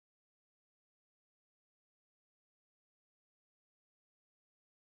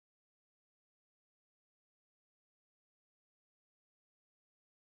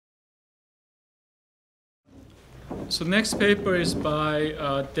So next paper is by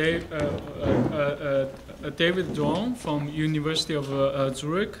David Dorn from University of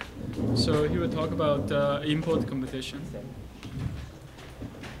Zurich. So he will talk about import competition.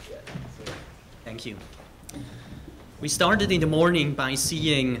 Thank you. We started in the morning by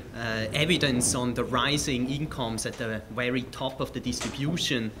seeing evidence on the rising incomes at the very top of the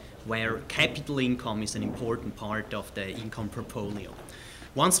distribution, where capital income is an important part of the income portfolio.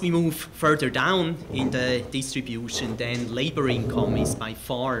 Once we move further down in the distribution, then labor income is by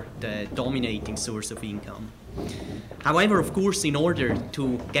far the dominating source of income. However, of course, in order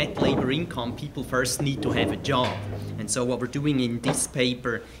to get labor income, people first need to have a job. And so what we're doing in this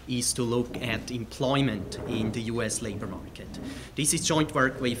paper is to look at employment in the US labor market. This is joint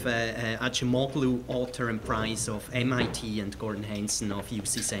work with Acemoglu, author and prize of MIT, and Gordon Hansen of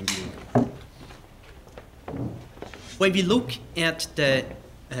UC San Diego. When we look at the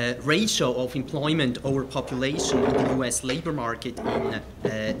ratio of employment over population in the US labor market in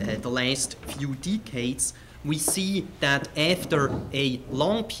the last few decades, we see that after a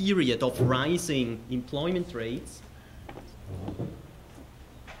long period of rising employment rates,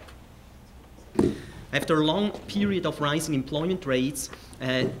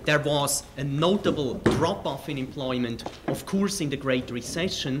 there was a notable drop-off in employment, of course, in the Great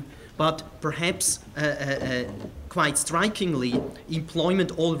Recession, but perhaps quite strikingly,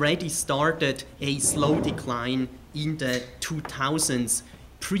 employment already started a slow decline in the 2000s,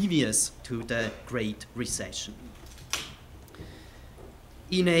 previous to the Great Recession.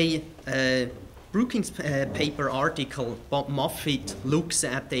 In a Brookings paper article, Bob Moffitt looks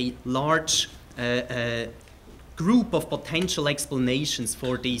at a large group of potential explanations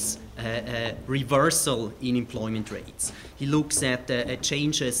for this reversal in employment rates. He looks at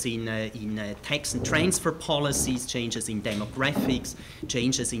changes in tax and transfer policies, changes in demographics,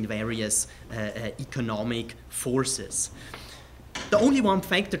 changes in various economic forces. The only one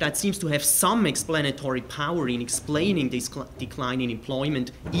factor that seems to have some explanatory power in explaining this decline in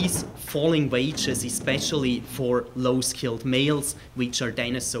employment is falling wages, especially for low-skilled males, which are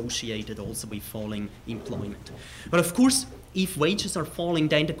then associated also with falling employment. But of course, if wages are falling,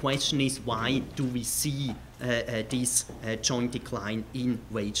 then the question is, why do we see this joint decline in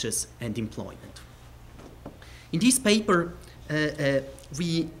wages and employment? In this paper,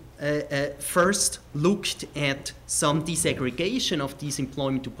 we first looked at some disaggregation of these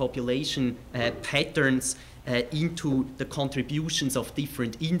employment to population patterns into the contributions of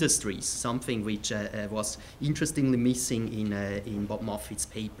different industries, something which was interestingly missing in Bob Moffitt's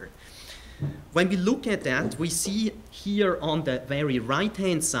paper. When we look at that, we see here on the very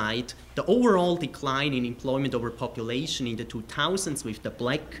right-hand side the overall decline in employment over population in the 2000s with the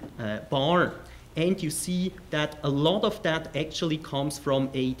black bar. And you see that a lot of that actually comes from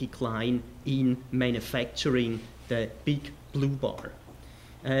a decline in manufacturing, the big blue bar.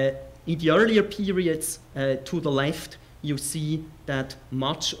 In the earlier periods to the left, you see that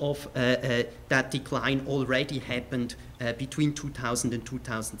much of that decline already happened between 2000 and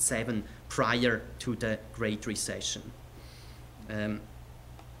 2007, prior to the Great Recession.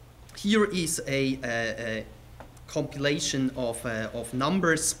 Here is a compilation of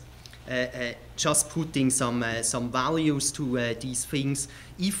numbers. Just putting some values to these things.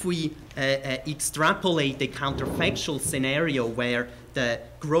 If we extrapolate the counterfactual scenario where the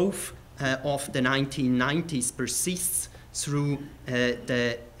growth of the 1990s persists through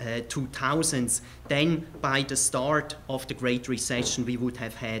the 2000s, then by the start of the Great Recession we would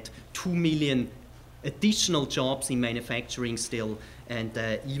have had 2 million additional jobs in manufacturing still, and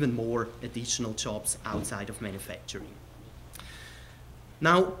even more additional jobs outside of manufacturing.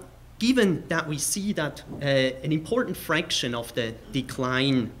 Now, given that we see that an important fraction of the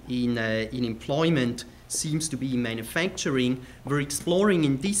decline in employment seems to be in manufacturing, we're exploring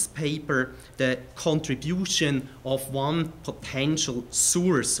in this paper the contribution of one potential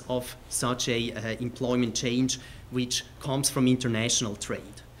source of such a employment change, which comes from international trade.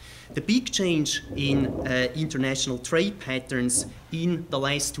 The big change in international trade patterns in the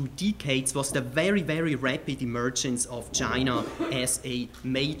last 2 decades was the very, very rapid emergence of China as a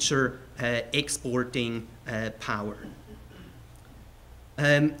major exporting power.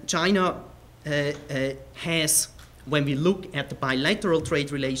 China has, when we look at the bilateral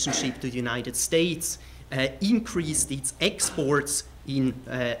trade relationship to the United States, increased its exports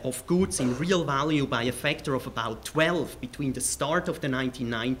of goods in real value by a factor of about 12 between the start of the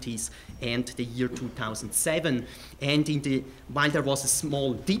 1990s and the year 2007. And while there was a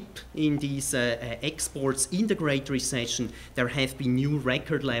small dip in these exports in the Great Recession, there have been new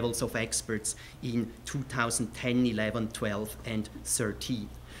record levels of exports in 2010, 11, 12, and 13.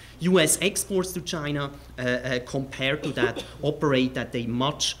 US exports to China, compared to that, operate at a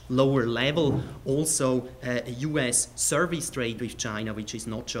much lower level. Also, US service trade with China, which is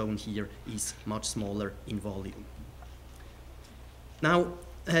not shown here, is much smaller in volume. Now,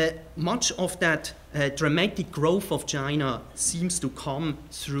 much of that dramatic growth of China seems to come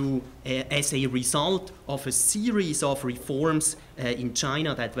through as a result of a series of reforms in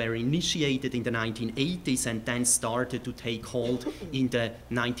China that were initiated in the 1980s and then started to take hold in the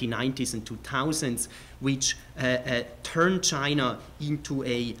 1990s and 2000s, which turned China into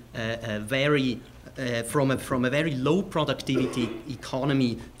a very from a very low productivity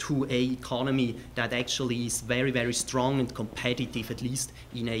economy to an economy that actually is very, very strong and competitive, at least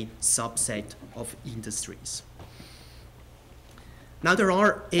in a subset of industries. Now, there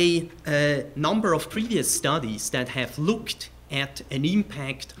are a number of previous studies that have looked at an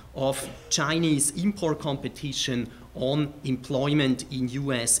impact of Chinese import competition on employment in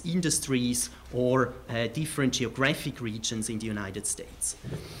US industries or different geographic regions in the United States.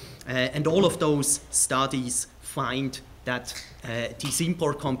 And all of those studies find that this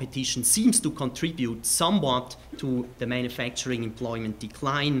import competition seems to contribute somewhat to the manufacturing employment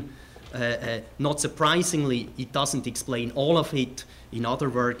decline. Not surprisingly, it doesn't explain all of it. In other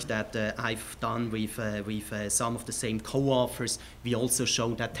work that I've done with some of the same co-authors, we also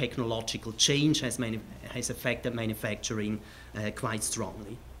show that technological change has affected manufacturing quite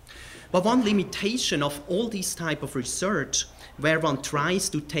strongly. But one limitation of all this type of research, where one tries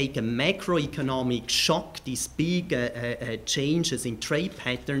to take a macroeconomic shock, these big changes in trade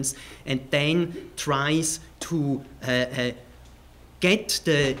patterns, and then tries to get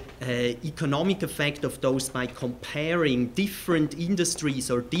the economic effect of those by comparing different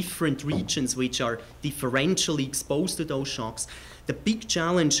industries or different regions which are differentially exposed to those shocks. The big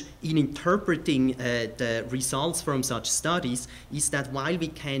challenge in interpreting the results from such studies is that while we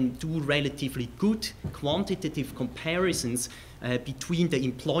can do relatively good quantitative comparisons between the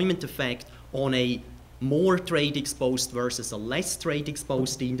employment effect on a more trade-exposed versus a less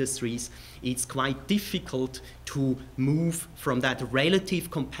trade-exposed industries, it's quite difficult to move from that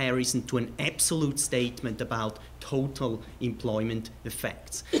relative comparison to an absolute statement about total employment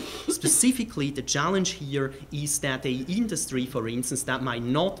effects. Specifically, the challenge here is that an industry, for instance, that might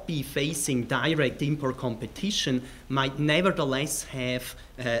not be facing direct import competition might nevertheless have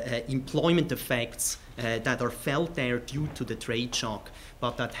employment effects that are felt there due to the trade shock,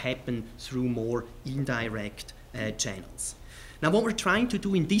 but that happen through more indirect channels. Now, what we're trying to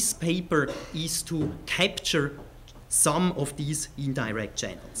do in this paper is to capture some of these indirect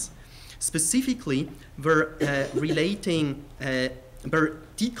channels. Specifically, we're we're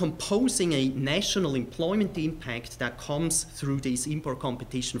decomposing a national employment impact that comes through this import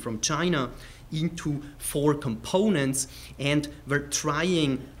competition from China into 4 components, and we're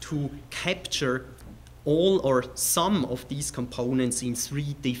trying to capture all or some of these components in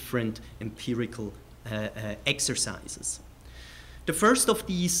 3 different empirical exercises. The first of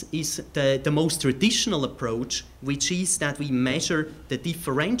these is the most traditional approach, which is that we measure the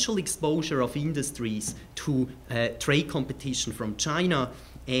differential exposure of industries to trade competition from China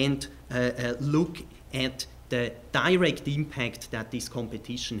and look at the direct impact that this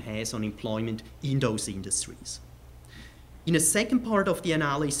competition has on employment in those industries. In a second part of the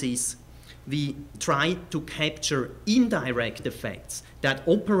analysis, we try to capture indirect effects that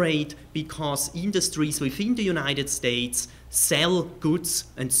operate because industries within the United States sell goods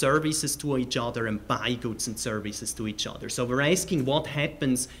and services to each other and buy goods and services to each other. So we're asking what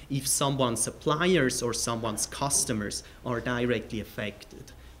happens if someone's suppliers or someone's customers are directly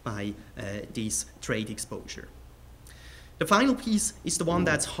affected by this trade exposure. The final piece is the one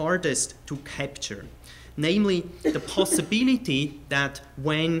that's hardest to capture, namely the possibility that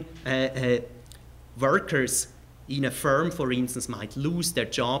when workers in a firm, for instance, might lose their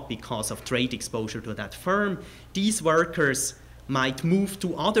job because of trade exposure to that firm, these workers might move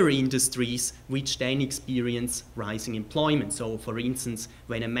to other industries which then experience rising employment. So, for instance,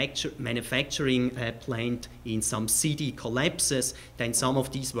 when a manufacturing plant in some city collapses, then some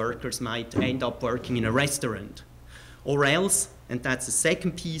of these workers might end up working in a restaurant. Or else, and that's the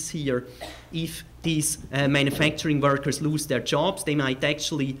second piece here, if these manufacturing workers lose their jobs, they might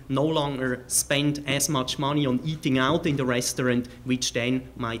actually no longer spend as much money on eating out in the restaurant, which then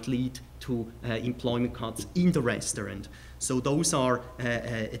might lead to employment cuts in the restaurant. So those are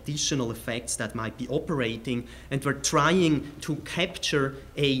additional effects that might be operating, and we're trying to capture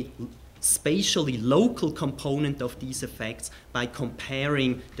a spatially local component of these effects by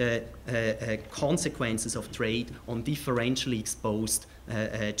comparing the consequences of trade on differentially exposed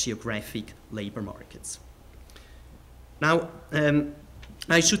geographic labor markets. Now,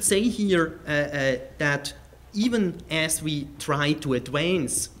 I should say here that even as we try to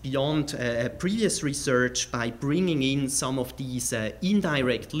advance beyond previous research by bringing in some of these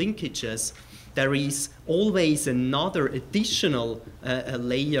indirect linkages, there is always another additional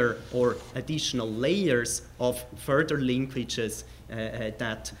layer or additional layers of further linkages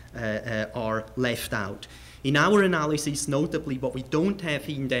that are left out. In our analysis, notably, what we don't have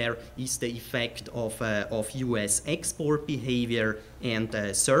in there is the effect of US export behavior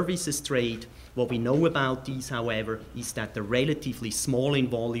and services trade. What we know about these, however, is that they're relatively small in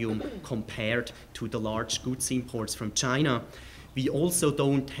volume compared to the large goods imports from China. We also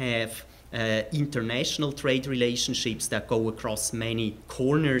don't have international trade relationships that go across many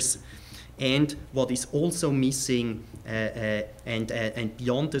corners. And what is also missing and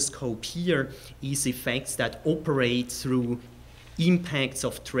beyond the scope here is effects that operate through impacts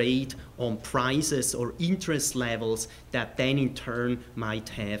of trade on prices or interest levels that then in turn might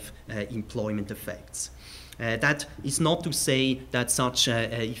have employment effects. That is not to say that such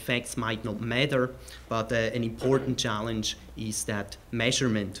effects might not matter, but an important challenge is that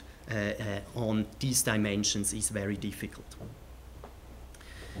measurement on these dimensions is very difficult.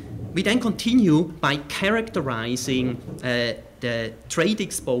 We then continue by characterizing the trade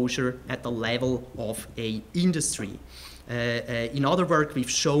exposure at the level of an industry. In other work, we've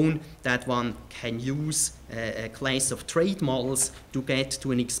shown that one can use a class of trade models to get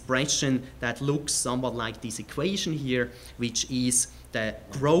to an expression that looks somewhat like this equation here, which is the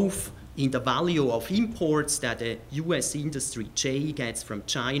growth in the value of imports that a US industry J gets from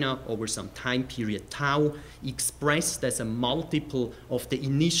China over some time period tau, expressed as a multiple of the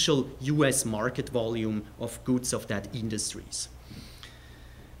initial US market volume of goods of that industries.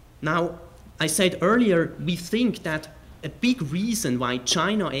 Now, I said earlier, we think that a big reason why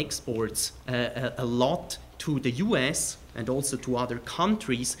China exports a lot to the US and also to other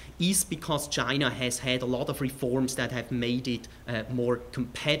countries is because China has had a lot of reforms that have made it more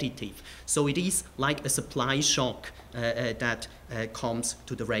competitive. So it is like a supply shock that comes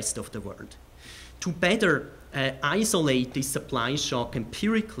to the rest of the world. To better isolate this supply shock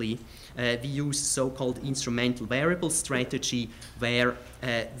empirically, we use so-called instrumental variable strategy, where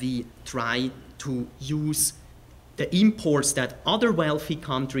we try to use the imports that other wealthy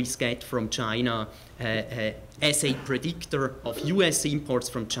countries get from China as a predictor of US imports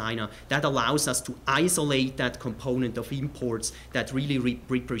from China. That allows us to isolate that component of imports that really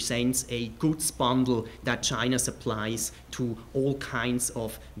represents a goods bundle that China supplies to all kinds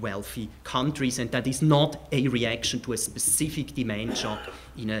of wealthy countries, and that is not a reaction to a specific demand shock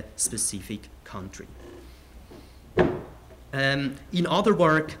in a specific country. In other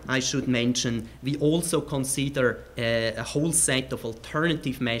work, I should mention, we also consider a whole set of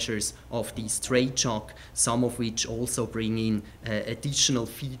alternative measures of this trade shock, some of which also bring in additional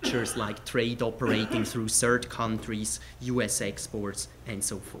features like trade operating through third countries, US exports, and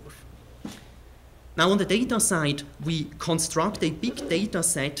so forth. Now, on the data side, we construct a big data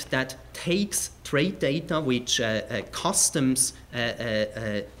set that takes trade data which customs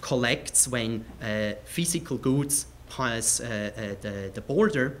collects when physical goods pass the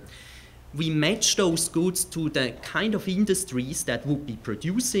border. We match those goods to the kind of industries that would be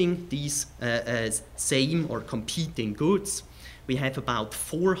producing these same or competing goods. We have about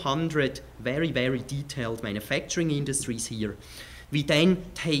 400 very, very detailed manufacturing industries here. We then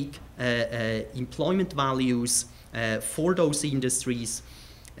take employment values for those industries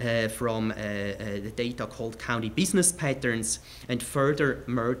from the data called county business patterns, and further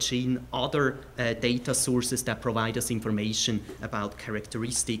merge in other data sources that provide us information about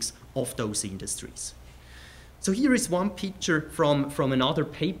characteristics of those industries. So here is one picture from another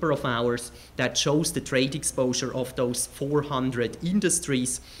paper of ours that shows the trade exposure of those 400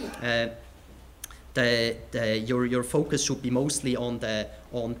 industries. Your focus should be mostly on the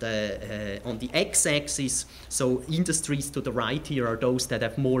x-axis. So industries to the right here are those that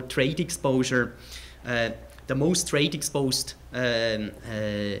have more trade exposure. The most trade exposed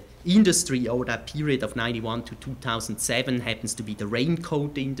industry over that period of 91 to 2007 happens to be the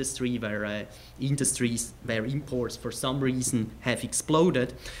raincoat industry, where imports for some reason have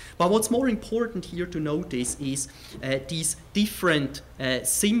exploded. But what's more important here to notice is these different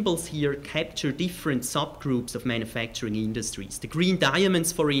symbols here capture different subgroups of manufacturing industries. The green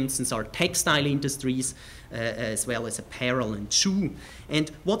diamonds, for instance, are textile industries, as well as apparel and shoe. And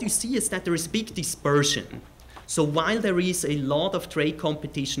what you see is that there is big dispersion. So while there is a lot of trade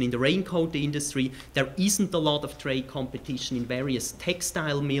competition in the raincoat industry, there isn't a lot of trade competition in various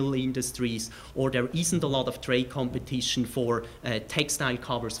textile mill industries, or there isn't a lot of trade competition for textile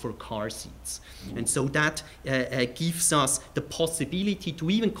covers for car seats. And so that gives us the possibility to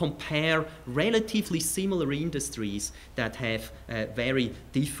even compare relatively similar industries that have very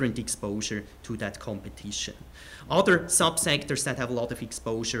different exposure to that competition. Other subsectors that have a lot of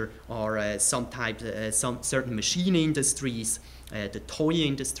exposure are some certain machine industries. The toy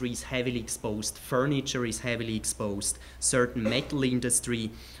industry is heavily exposed, furniture is heavily exposed, certain metal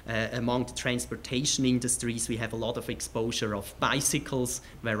industry. Among the transportation industries, we have a lot of exposure of bicycles,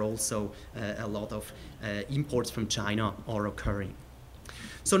 where also a lot of imports from China are occurring.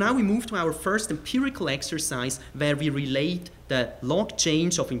 So now we move to our first empirical exercise, where we relate the log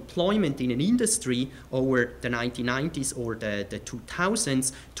change of employment in an industry over the 1990s or the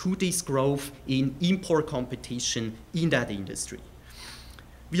 2000s to this growth in import competition in that industry.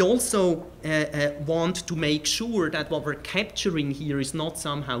 We also want to make sure that what we're capturing here is not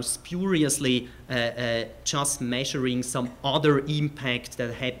somehow spuriously just measuring some other impact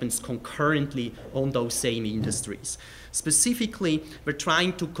that happens concurrently on those same industries. Specifically, we're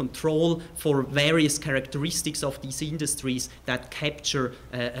trying to control for various characteristics of these industries that capture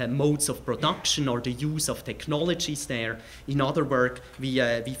modes of production or the use of technologies there. In other words, we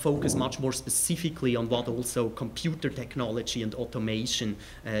focus much more specifically on what also computer technology and automation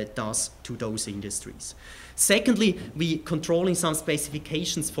does to those industries. Secondly, we controlling some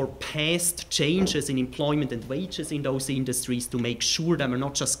specifications for past changes in employment and wages in those industries to make sure that we're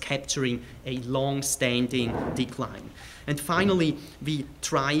not just capturing a long-standing decline. And finally, we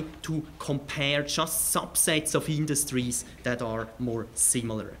try to compare just subsets of industries that are more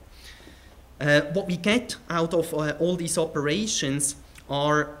similar. What we get out of all these operations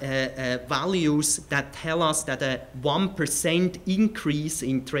are values that tell us that a 1% increase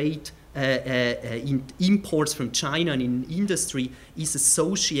in trade in imports from China and in industry is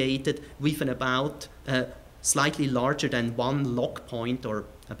associated with an about slightly larger than 1 log point, or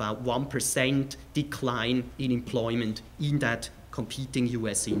about 1% decline in employment in that competing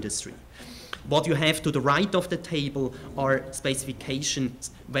US industry. What you have to the right of the table are specifications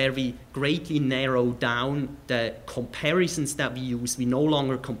where we greatly narrow down the comparisons that we use. We no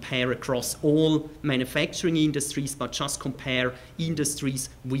longer compare across all manufacturing industries, but just compare industries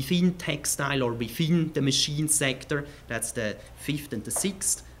within textile or within the machine sector. That's the 5th and the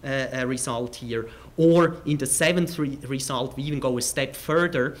 6th result here. Or in the 7th result, we even go a step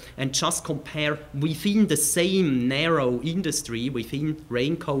further and just compare within the same narrow industry, within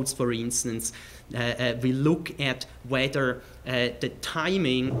raincoats, for instance. We look at whether the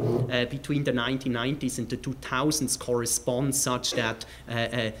timing between the 1990s and the 2000s corresponds such that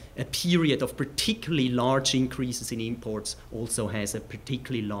a period of particularly large increases in imports also has a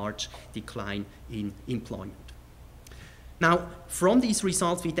particularly large decline in employment. Now, from these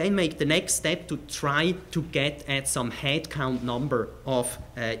results, we then make the next step to try to get at some headcount number of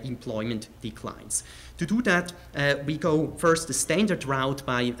employment declines. To do that, we go first the standard route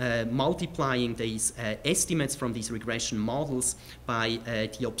by multiplying these estimates from these regression models by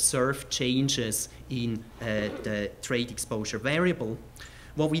the observed changes in the trade exposure variable.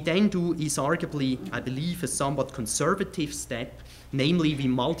 What we then do is arguably, I believe, a somewhat conservative step. Namely, we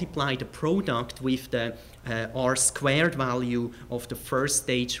multiply the product with the R-squared value of the first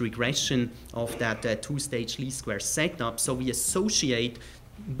stage regression of that two-stage least square setup. So we associate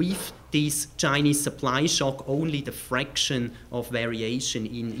with this Chinese supply shock only the fraction of variation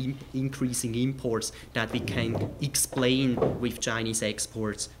in increasing imports that we can explain with Chinese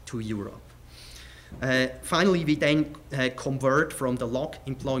exports to Europe. Finally, we then convert from the log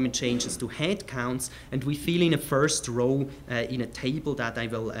employment changes to headcounts, and we fill in a first row in a table that I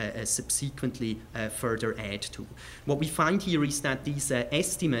will subsequently further add to. What we find here is that these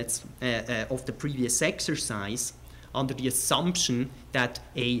estimates of the previous exercise, under the assumption that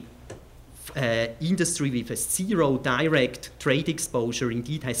a industry with a 0 direct trade exposure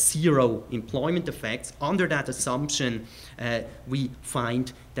indeed has 0 employment effects. Under that assumption, we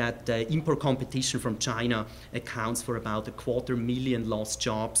find that import competition from China accounts for about 250,000 lost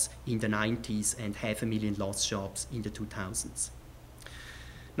jobs in the 90s and 500,000 lost jobs in the 2000s.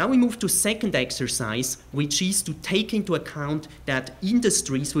 Now we move to second exercise, which is to take into account that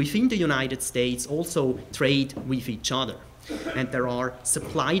industries within the United States also trade with each other. And there are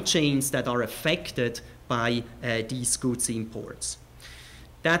supply chains that are affected by these goods imports.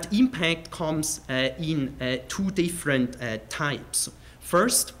 That impact comes in 2 different types.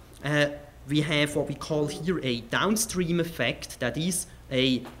 First, we have what we call here a downstream effect, that is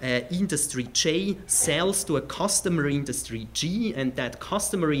a industry J sells to a customer industry G, and that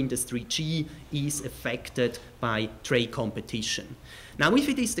customer industry G is affected by trade competition. Now, if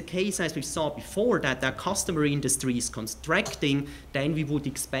it is the case, as we saw before, that that customer industry is contracting, then we would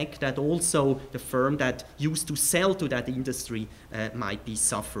expect that also the firm that used to sell to that industry might be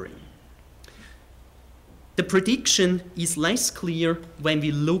suffering. The prediction is less clear when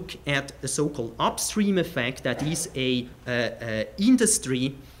we look at the so-called upstream effect, that is a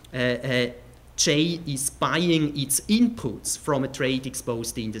industry J is buying its inputs from a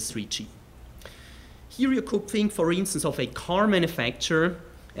trade-exposed industry G. Here you could think, for instance, of a car manufacturer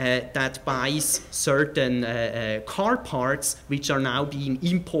that buys certain car parts which are now being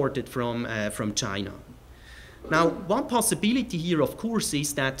imported from China. Now, one possibility here, of course,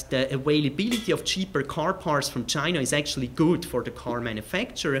 is that the availability of cheaper car parts from China is actually good for the car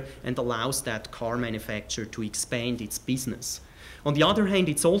manufacturer and allows that car manufacturer to expand its business. On the other hand,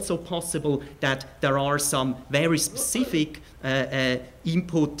 it's also possible that there are some very specific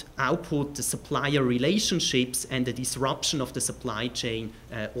input-output supplier relationships, and the disruption of the supply chain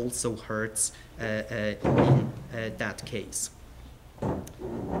also hurts in that case.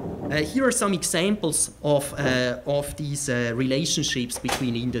 Here are some examples of these relationships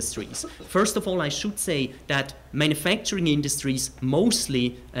between industries. First of all, I should say that manufacturing industries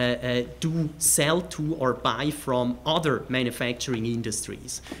mostly do sell to or buy from other manufacturing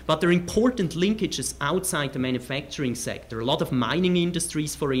industries. But there are important linkages outside the manufacturing sector. A lot of mining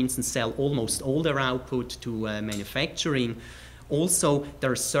industries, for instance, sell almost all their output to manufacturing. Also,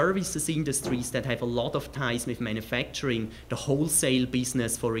 there are services industries that have a lot of ties with manufacturing. The wholesale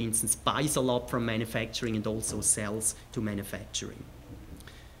business, for instance, buys a lot from manufacturing and also sells to manufacturing.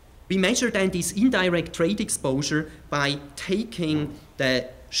 We measure then this indirect trade exposure by taking the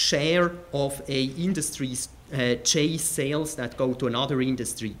share of a industry's J sales that go to another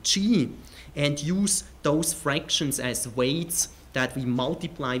industry G and use those fractions as weights that we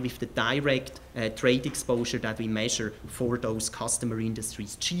multiply with the direct trade exposure that we measure for those customer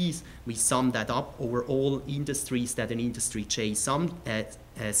industries G's. We sum that up over all industries that an industry J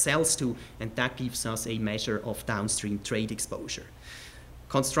sells to, and that gives us a measure of downstream trade exposure.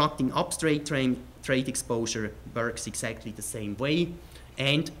 Constructing upstream trade exposure works exactly the same way,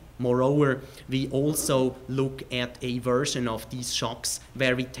 and moreover, we also look at a version of these shocks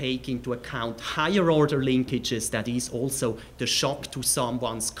where we take into account higher order linkages, that is also the shock to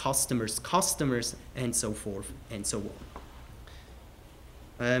someone's customers, and so forth and so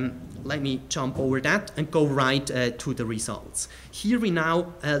on. Let me jump over that and go right to the results. Here we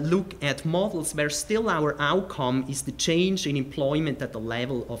now look at models where still our outcome is the change in employment at the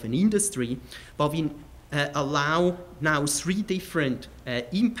level of an industry, but we allow now three different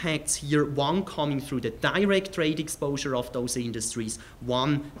impacts here, one coming through the direct trade exposure of those industries,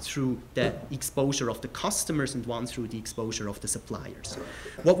 one through the exposure of the customers, and one through the exposure of the suppliers.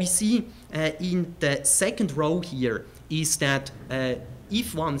 What we see in the second row here is that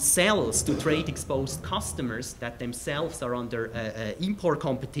if one sells to trade-exposed customers that themselves are under import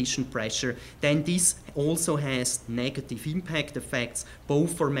competition pressure, then this also has negative impact effects,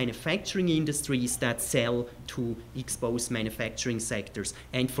 both for manufacturing industries that sell to exposed manufacturing sectors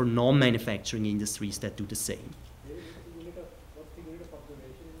and for non-manufacturing industries that do the same. What's the unit of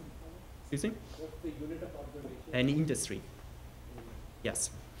observation? Excuse me? What's the unit of observation? An industry. Yes.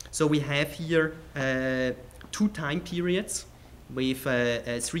 So we have here 2 time periods with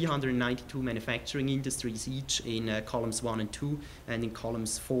 392 manufacturing industries each in columns 1 and 2, and in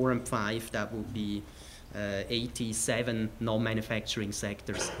columns 4 and 5 that would be 87 non-manufacturing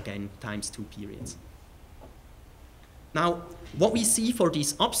sectors, again times 2 periods. Now, what we see for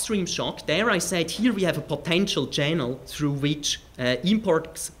this upstream shock, there I said here we have a potential channel through which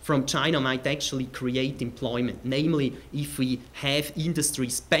imports from China might actually create employment, namely if we have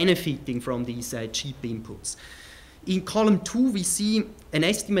industries benefiting from these cheap inputs. In column 2, we see an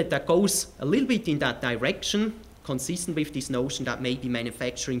estimate that goes a little bit in that direction, consistent with this notion that maybe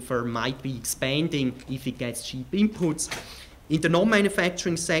manufacturing firm might be expanding if it gets cheap inputs. In the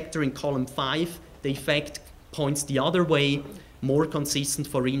non-manufacturing sector, in column 5, the effect points the other way, more consistent,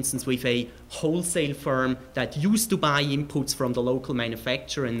 for instance, with a wholesale firm that used to buy inputs from the local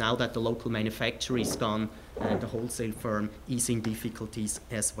manufacturer, and now that the local manufacturer is gone, the wholesale firm is in difficulties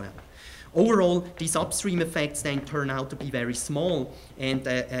as well. Overall, these upstream effects then turn out to be very small and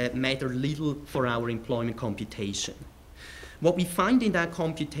matter little for our employment computation. What we find in that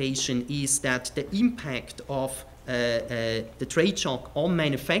computation is that the impact of the trade shock on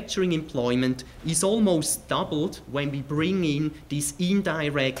manufacturing employment is almost doubled when we bring in these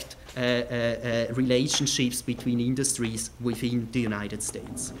indirect relationships between industries within the United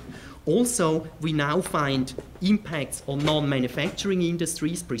States. Also, we now find impacts on non-manufacturing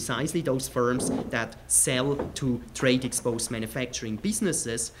industries, precisely those firms that sell to trade-exposed manufacturing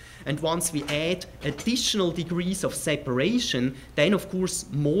businesses. And once we add additional degrees of separation, then of course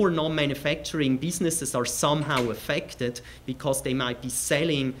more non-manufacturing businesses are somehow affected because they might be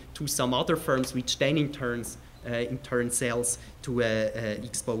selling to some other firms, which then in turn sells to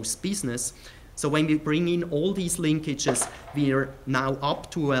exposed business. So when we bring in all these linkages, we are now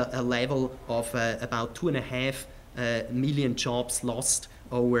up to a level of about 2.5 million jobs lost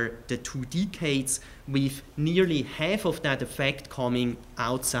over the 2 decades, with nearly half of that effect coming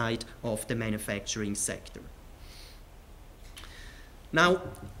outside of the manufacturing sector. Now,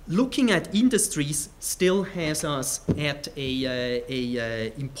 looking at industries still has us at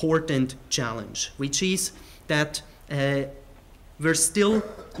a important challenge, which is that we're still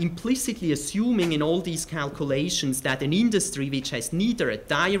implicitly assuming in all these calculations that an industry which has neither a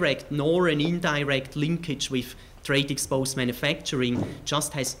direct nor an indirect linkage with trade-exposed manufacturing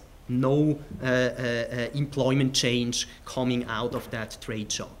just has no employment change coming out of that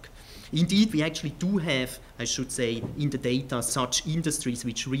trade shock. Indeed, we actually do have, I should say, in the data such industries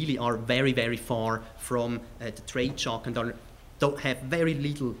which really are very, very far from the trade shock and don't have very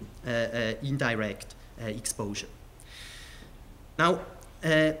little indirect exposure. Now,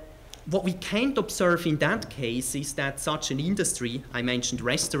 what we can't observe in that case is that such an industry, I mentioned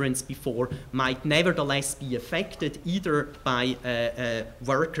restaurants before, might nevertheless be affected either by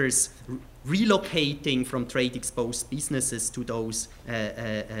workers relocating from trade-exposed businesses to those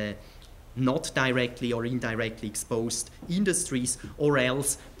not directly or indirectly exposed industries, or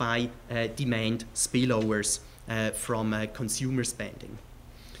else by demand spillovers from consumer spending.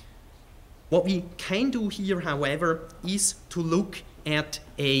 What we can do here, however, is to look at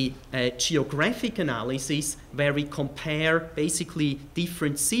a geographic analysis where we compare basically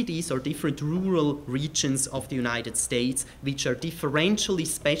different cities or different rural regions of the United States which are differentially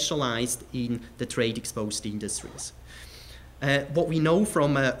specialized in the trade-exposed industries. What we know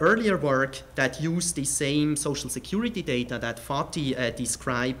from earlier work that used the same social security data that Fatih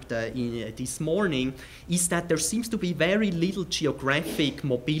described this morning is that there seems to be very little geographic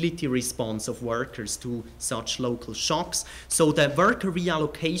mobility response of workers to such local shocks. So the worker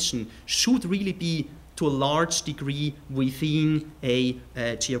reallocation should really be to a large degree within a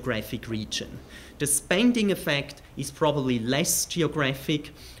geographic region. The spending effect is probably less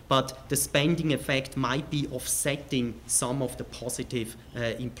geographic, but the spending effect might be offsetting some of the positive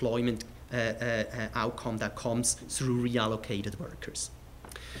employment outcome that comes through reallocated workers.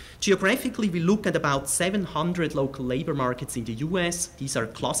 Geographically, we look at about 700 local labor markets in the US. These are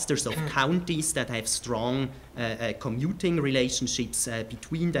clusters of counties that have strong commuting relationships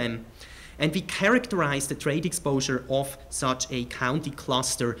between them. And we characterize the trade exposure of such a county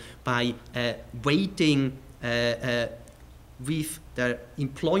cluster by weighting with the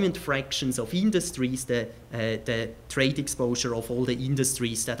employment fractions of industries, the trade exposure of all the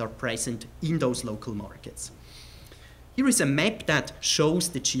industries that are present in those local markets. Here is a map that shows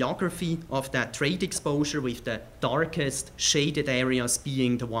the geography of that trade exposure, with the darkest shaded areas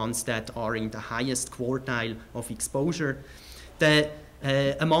being the ones that are in the highest quartile of exposure.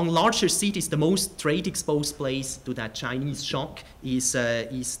 Among larger cities, the most trade-exposed place to that Chinese shock is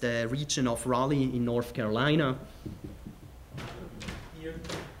the region of Raleigh in North Carolina. Here.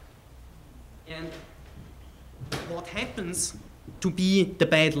 And what happens to be the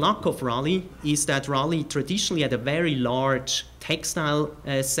bad luck of Raleigh is that Raleigh traditionally had a very large textile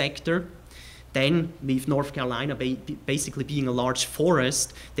sector. Then, with North Carolina basically being a large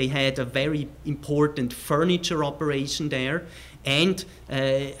forest, they had a very important furniture operation there. And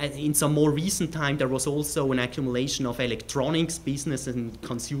in some more recent time, there was also an accumulation of electronics business, and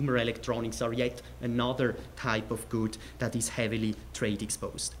consumer electronics are yet another type of good that is heavily trade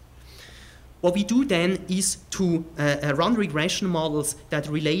exposed. What we do then is to run regression models that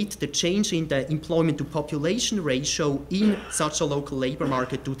relate the change in the employment to population ratio in such a local labor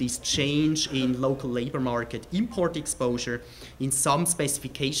market to this change in local labor market import exposure. In some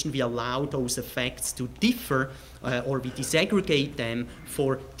specification, we allow those effects to differ or we disaggregate them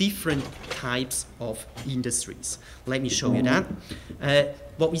for different types of industries. Let me show you that.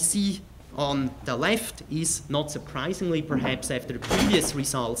 What we see on the left is, not surprisingly perhaps after the previous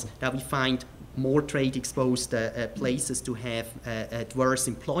results, that we find more trade-exposed places to have adverse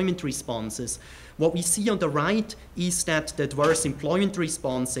employment responses. What we see on the right is that the adverse employment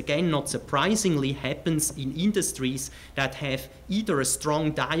response, again, not surprisingly, happens in industries that have either a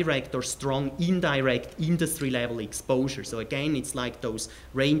strong direct or strong indirect industry-level exposure. So again, it's like those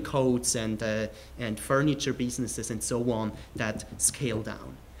raincoats and furniture businesses and so on that scale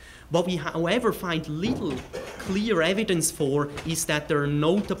down. What we, however, find little clear evidence for is that there are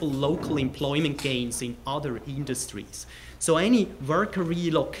notable local employment gains in other industries. So any worker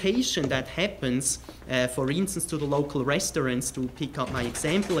relocation that happens, for instance, to the local restaurants, to pick up my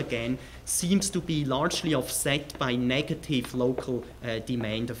example again, seems to be largely offset by negative local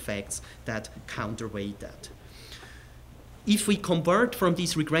demand effects that counterweight that. If we convert from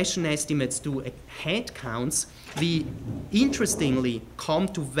these regression estimates to head counts, we interestingly come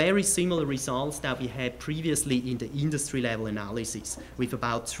to very similar results that we had previously in the industry level analysis, with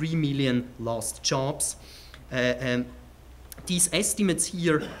about 3 million lost jobs. These estimates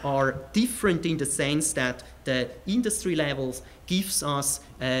here are different in the sense that the industry levels gives us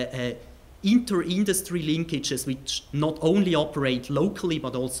inter-industry linkages which not only operate locally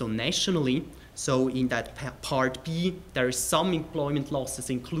but also nationally. So in that part B, there is some employment losses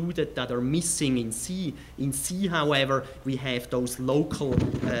included that are missing in C. In C, however, we have those local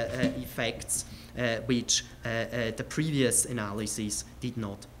effects which the previous analysis did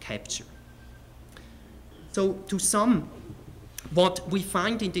not capture. So to sum, what we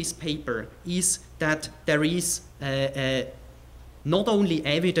find in this paper is that there is not only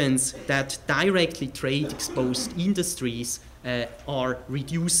evidence that directly trade-exposed industries are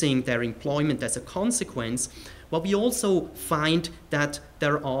reducing their employment as a consequence, but we also find that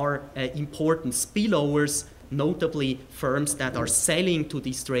there are important spillovers, notably firms that are selling to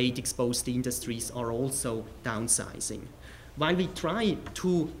these trade-exposed industries are also downsizing. While we try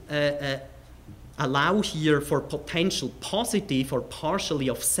to allow here for potential positive or partially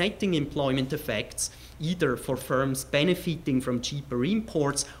offsetting employment effects, either for firms benefiting from cheaper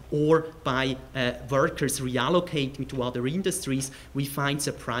imports or by workers reallocating to other industries, we find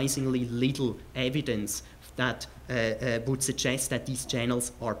surprisingly little evidence that would suggest that these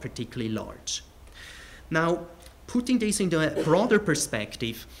channels are particularly large. Now, putting this into a broader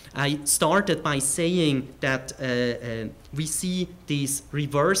perspective, I started by saying that we see this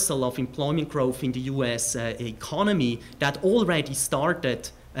reversal of employment growth in the US economy that already started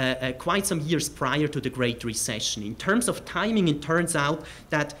quite some years prior to the Great Recession. In terms of timing, it turns out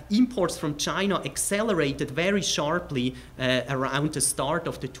that imports from China accelerated very sharply around the start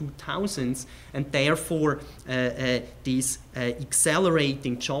of the 2000s, and therefore this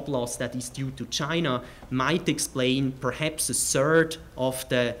accelerating job loss that is due to China might explain perhaps a third of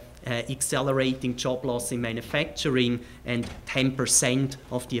the accelerating job loss in manufacturing and 10%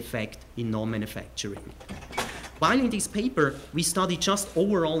 of the effect in non-manufacturing. While in this paper we study just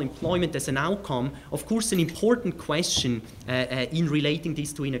overall employment as an outcome, of course an important question in relating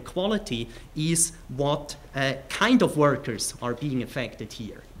this to inequality is what kind of workers are being affected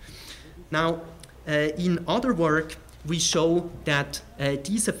here. Now, in other work, we show that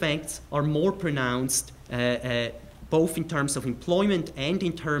these effects are more pronounced both in terms of employment and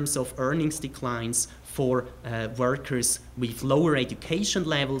in terms of earnings declines for workers with lower education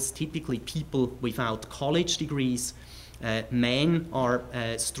levels, typically people without college degrees. Men are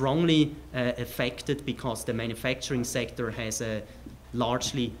strongly affected because the manufacturing sector has a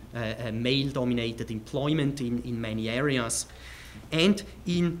largely male-dominated employment in many areas. And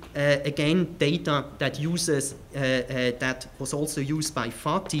in, again, data that uses, that was also used by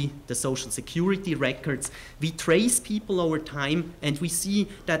FATI, the Social Security records, we trace people over time and we see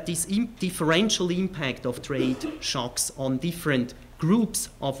that this differential impact of trade shocks on different groups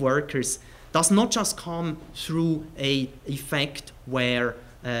of workers does not just come through an effect where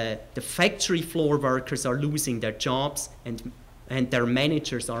the factory floor workers are losing their jobs and their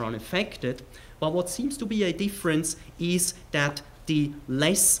managers are unaffected, but what seems to be a difference is that the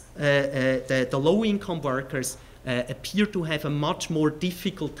low-income workers appear to have a much more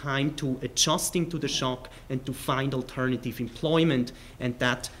difficult time to adjusting to the shock and to find alternative employment, and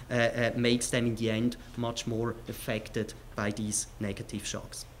that makes them in the end much more affected by these negative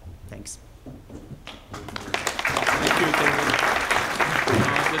shocks. Thanks. Thank you, David.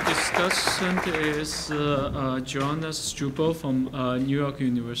 The discussant is Johannes Strupel from New York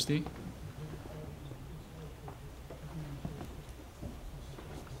University.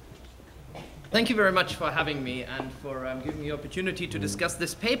 Thank you very much for having me and for giving me the opportunity to discuss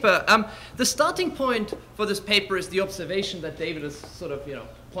this paper. The starting point for this paper is the observation that David has sort of,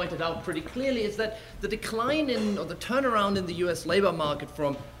 pointed out pretty clearly, is that the decline in, or the turnaround in the US labor market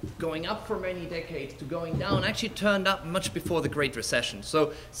from going up for many decades to going down actually turned up much before the Great Recession.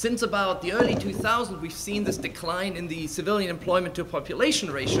 So since about the early 2000s, we've seen this decline in the civilian employment to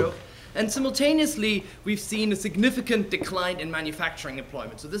population ratio. And simultaneously, we've seen a significant decline in manufacturing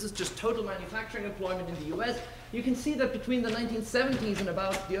employment. So this is just total manufacturing employment in the US. You can see that between the 1970s and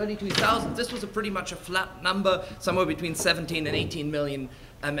about the early 2000s, this was pretty much a flat number, somewhere between 17 and 18 million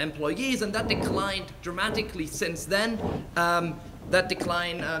employees, and that declined dramatically since then. That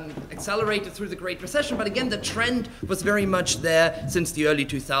decline accelerated through the Great Recession, but again, the trend was very much there since the early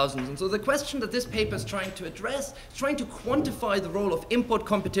 2000s. And so the question that this paper is trying to address is trying to quantify the role of import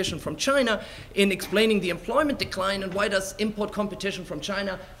competition from China in explaining the employment decline, and why does import competition from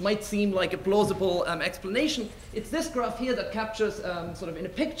China might seem like a plausible explanation. It's this graph here that captures sort of in a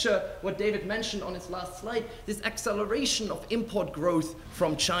picture what David mentioned on his last slide, this acceleration of import growth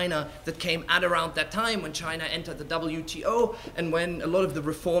from China that came at around that time when China entered the WTO and when a lot of the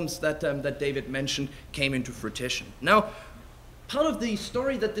reforms that, that David mentioned came into fruition. Now, part of the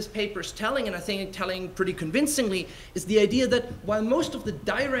story that this paper is telling, and I think telling pretty convincingly, is the idea that while most of the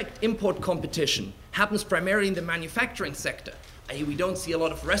direct import competition happens primarily in the manufacturing sector, i.e. we don't see a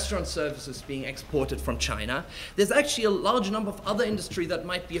lot of restaurant services being exported from China, there's actually a large number of other industry that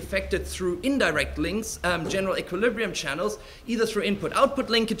might be affected through indirect links, general equilibrium channels, either through input-output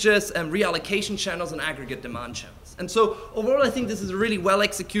linkages, reallocation channels, and aggregate demand channels. And so overall, I think this is a really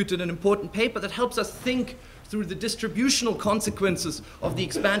well-executed and important paper that helps us think through the distributional consequences of the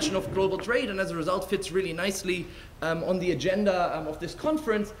expansion of global trade, and as a result fits really nicely on the agenda of this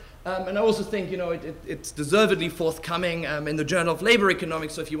conference. And I also think, it's deservedly forthcoming in the Journal of Labor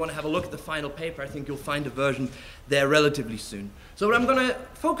Economics, so if you want to have a look at the final paper, I think you'll find a version there relatively soon. So what I'm going to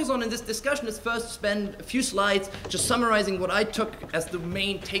focus on in this discussion is first spend a few slides just summarizing what I took as the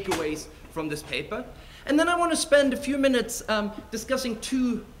main takeaways from this paper. And then I want to spend a few minutes discussing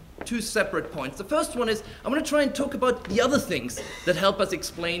two separate points. The first one is I want to try and talk about the other things that help us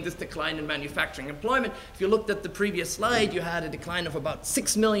explain this decline in manufacturing employment. If you looked at the previous slide, you had a decline of about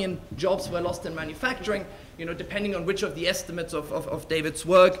 6 million jobs were lost in manufacturing. Depending on which of the estimates of David's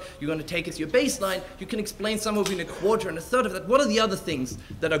work you're going to take as your baseline, you can explain somewhere between a quarter and a third of that. What are the other things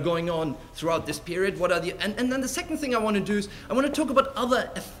that are going on throughout this period? What are the, and then the second thing I want to do is I want to talk about other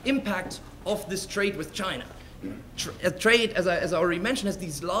impacts of this trade with China. Trade, as I already mentioned, has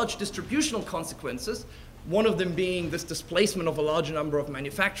these large distributional consequences, one of them being this displacement of a larger number of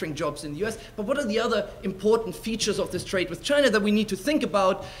manufacturing jobs in the US. But what are the other important features of this trade with China that we need to think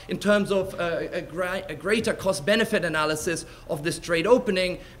about in terms of a greater cost-benefit analysis of this trade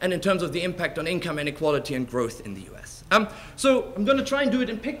opening, and in terms of the impact on income inequality and growth in the US? So I'm going to try and do it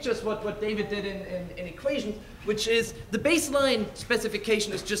in pictures, what David did in equations, which is the baseline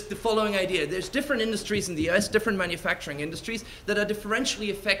specification is just the following idea. There's different industries in the US, different manufacturing industries that are differentially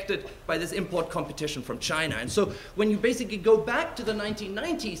affected by this import competition from China. And so when you basically go back to the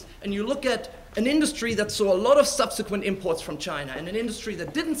 1990s and you look at an industry that saw a lot of subsequent imports from China and an industry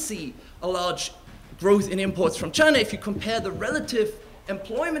that didn't see a large growth in imports from China, if you compare the relative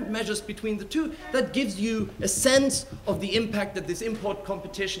employment measures between the two, that gives you a sense of the impact that this import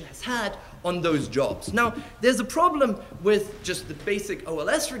competition has had on those jobs. Now, there's a problem with just the basic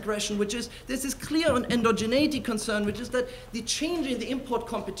OLS regression, which is there's this clear endogeneity concern, which is that the change in the import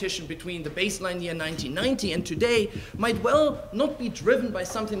competition between the baseline year 1990 and today might well not be driven by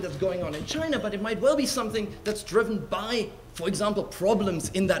something that's going on in China, but it might well be something that's driven by, for example, problems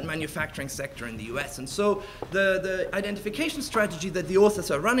in that manufacturing sector in the US. And so the identification strategy that the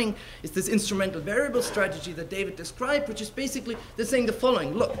authors are running is this instrumental variable strategy that David described, which is basically they're saying the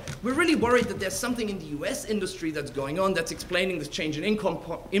following. Look, we're really worried that there's something in the US industry that's going on that's explaining this change in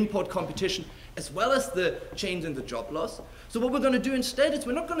import competition, as well as the change in the job loss. So what we're going to do instead is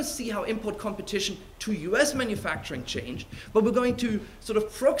we're not going to see how import competition to US manufacturing changed, but we're going to sort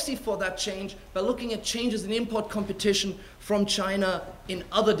of proxy for that change by looking at changes in import competition from China in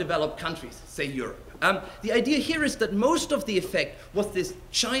other developed countries, say Europe. The idea here is that most of the effect was this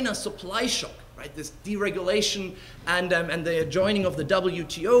China supply shock, right? This deregulation and the joining of the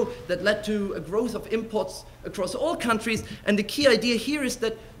WTO that led to a growth of imports across all countries. And the key idea here is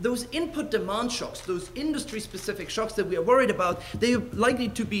that those input demand shocks, those industry-specific shocks that we are worried about, they are likely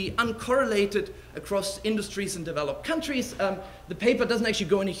to be uncorrelated across industries in developed countries. the paper doesn't actually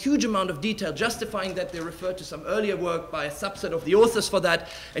go in a huge amount of detail, justifying that they refer to some earlier work by a subset of the authors for that.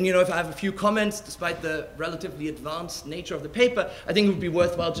 And if I have a few comments, despite the relatively advanced nature of the paper, I think it would be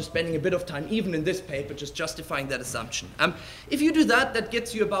worthwhile just spending a bit of time, even in this paper, just justifying that assumption. If you do that, that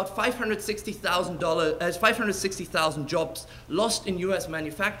gets you about 560,000 jobs lost in US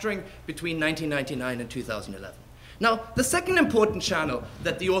manufacturing between 1999 and 2011. Now, the second important channel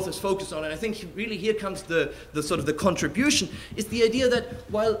that the authors focus on, and I think really here comes the sort of the contribution, is the idea that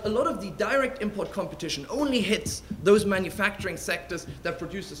while a lot of the direct import competition only hits those manufacturing sectors that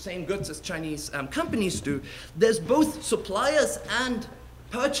produce the same goods as Chinese companies do, there's both suppliers and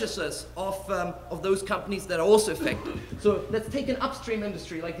purchasers of those companies that are also affected. So let's take an upstream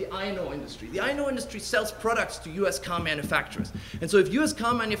industry like the iron ore industry. The iron ore industry sells products to US car manufacturers. And so if US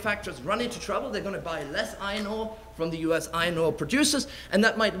car manufacturers run into trouble, they're going to buy less iron ore from the US iron ore producers, and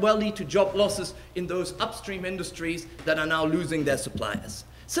that might well lead to job losses in those upstream industries that are now losing their suppliers.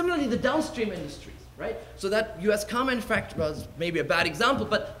 Similarly, the downstream industries. Right? So that US car manufacturers, maybe a bad example,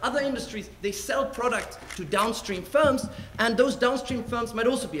 but other industries, they sell products to downstream firms, and those downstream firms might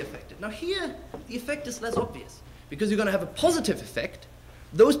also be affected. Now here, the effect is less obvious, because you're going to have a positive effect.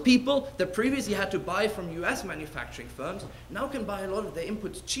 Those people that previously had to buy from US manufacturing firms now can buy a lot of their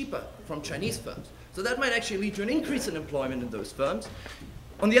inputs cheaper from Chinese firms. So that might actually lead to an increase in employment in those firms.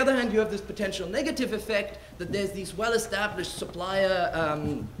 On the other hand, you have this potential negative effect that there's these well-established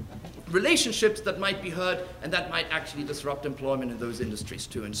supplier relationships that might be hurt, and that might actually disrupt employment in those industries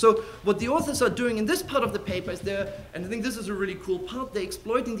too. And so what the authors are doing in this part of the paper is and I think this is a really cool part, they're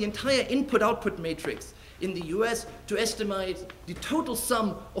exploiting the entire input-output matrix in the US to estimate the total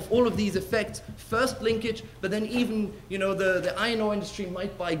sum of all of these effects. First linkage, but then even the iron ore industry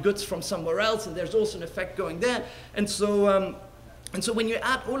might buy goods from somewhere else, and there's also an effect going there. And so when you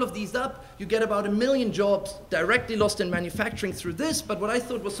add all of these up, you get about 1 million jobs directly lost in manufacturing through this. But what I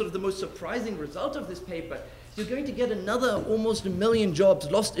thought was sort of the most surprising result of this paper, you're going to get another almost 1 million jobs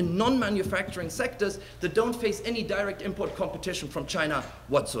lost in non-manufacturing sectors that don't face any direct import competition from China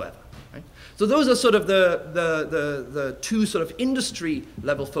whatsoever. Right? So those are sort of the two sort of industry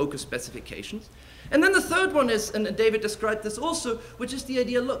level focus specifications. And then the third one is, and David described this also, which is the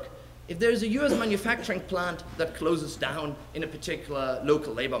idea, look, if there's a US manufacturing plant that closes down in a particular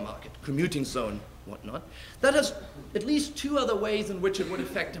local labor market, commuting zone, whatnot, that has at least two other ways in which it would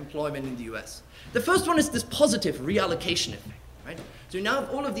affect employment in the US. The first one is this positive reallocation effect. Right? So you now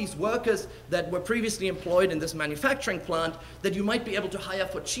have all of these workers that were previously employed in this manufacturing plant that you might be able to hire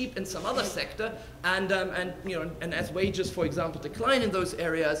for cheap in some other sector, and as wages, for example, decline in those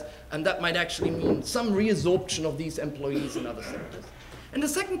areas, and that might actually mean some reabsorption of these employees in other sectors. And the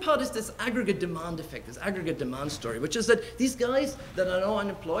second part is this aggregate demand effect, this aggregate demand story, which is that these guys that are now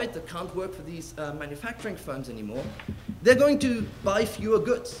unemployed, that can't work for these manufacturing firms anymore, they're going to buy fewer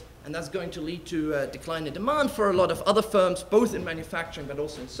goods. And that's going to lead to a decline in demand for a lot of other firms, both in manufacturing but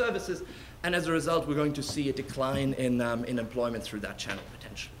also in services. And as a result, we're going to see a decline in employment through that channel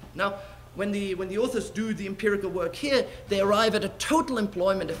potentially. Now, when the authors do the empirical work here, they arrive at a total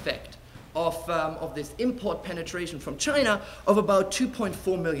employment effect of this import penetration from China of about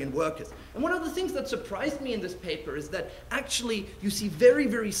 2.4 million workers. And one of the things that surprised me in this paper is that actually you see very,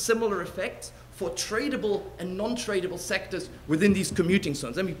 very similar effects for tradable and non-tradable sectors within these commuting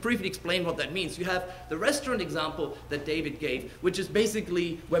zones. Let me briefly explain what that means. You have the restaurant example that David gave, which is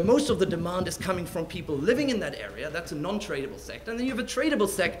basically where most of the demand is coming from people living in that area. That's a non-tradable sector. And then you have a tradable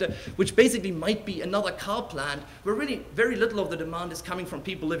sector, which basically might be another car plant, where really very little of the demand is coming from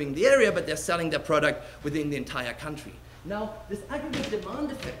people living in the area, but they're selling their product within the entire country. Now, this aggregate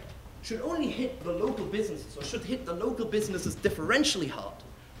demand effect should only hit the local businesses, or should hit the local businesses differentially hard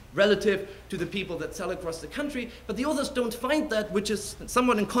relative to the people that sell across the country, but the authors don't find that, which is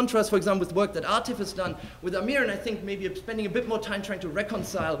somewhat in contrast, for example, with work that Atif has done with Amir, and I think maybe spending a bit more time trying to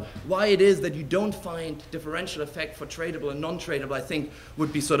reconcile why it is that you don't find differential effect for tradable and non-tradable, I think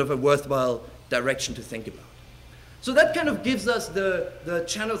would be sort of a worthwhile direction to think about. So that kind of gives us the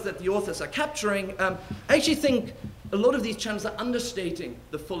channels that the authors are capturing. I actually think a lot of these channels are understating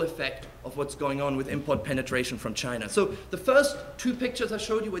the full effect of what's going on with import penetration from China. So the first two pictures I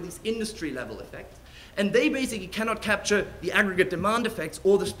showed you were these industry level effects, and they basically cannot capture the aggregate demand effects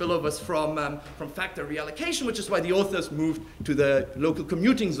or the spillovers from factor reallocation, which is why the authors moved to the local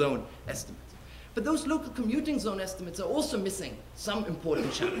commuting zone estimates. But those local commuting zone estimates are also missing some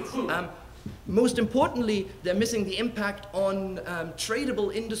important channels. most importantly, they're missing the impact on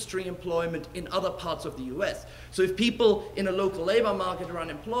tradable industry employment in other parts of the US. So if people in a local labor market are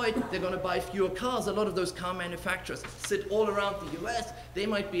unemployed, they're going to buy fewer cars. A lot of those car manufacturers sit all around the US. They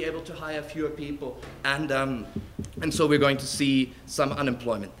might be able to hire fewer people, and so we're going to see some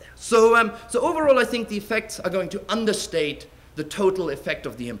unemployment there. So overall, I think the effects are going to understate the total effect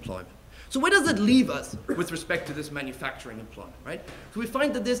of the employment. So where does it leave us with respect to this manufacturing employment, right? So we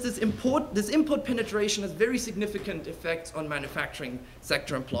find that this import penetration has very significant effects on manufacturing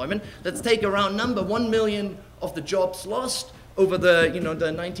sector employment. Let's take a round number, 1 million of the jobs lost over the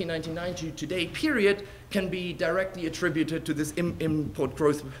 1999 to today period can be directly attributed to this import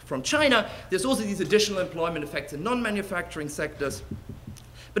growth from China. There's also these additional employment effects in non-manufacturing sectors.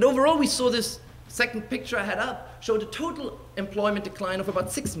 But overall, we saw this second picture I had up showed a total employment decline of about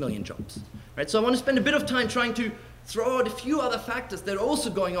 6 million jobs. Right? So I want to spend a bit of time trying to throw out a few other factors that are also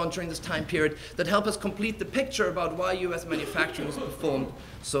going on during this time period that help us complete the picture about why US manufacturing has performed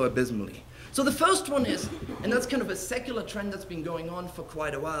so abysmally. So the first one is, and that's kind of a secular trend that's been going on for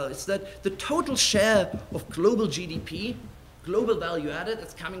quite a while, is that the total share of global GDP, global value added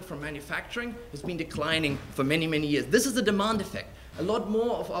that's coming from manufacturing, has been declining for many, many years. This is a demand effect. A lot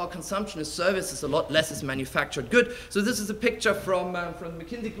more of our consumption is services, a lot less is manufactured good. So this is a picture from the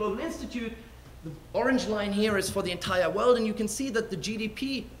McKinsey Global Institute. The orange line here is for the entire world, and you can see that the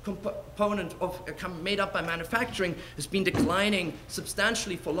GDP component made up by manufacturing has been declining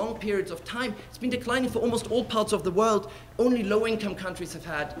substantially for long periods of time. It's been declining for almost all parts of the world. Only low-income countries have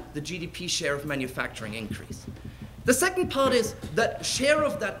had the GDP share of manufacturing increase. The second part is that share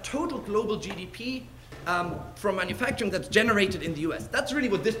of that total global GDP from manufacturing that's generated in the US. That's really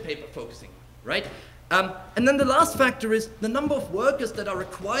what this paper is focusing on, right? And then the last factor is the number of workers that are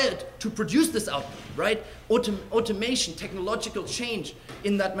required to produce this output, right? Automation, technological change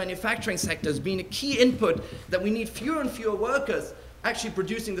in that manufacturing sector has been a key input that we need fewer and fewer workers actually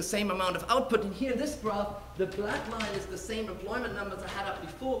producing the same amount of output. And here in this graph, the black line is the same employment numbers I had up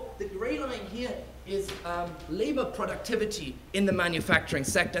before. The gray line here is labor productivity in the manufacturing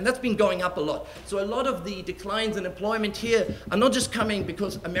sector, and that's been going up a lot. So a lot of the declines in employment here are not just coming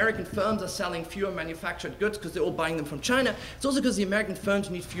because American firms are selling fewer manufactured goods because they're all buying them from China. It's also because the American firms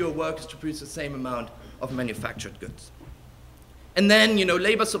need fewer workers to produce the same amount of manufactured goods. And then,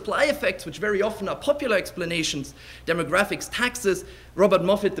 labor supply effects, which very often are popular explanations, demographics, taxes. Robert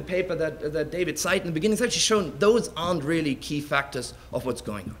Moffat, the paper that David cited in the beginning, has actually shown those aren't really key factors of what's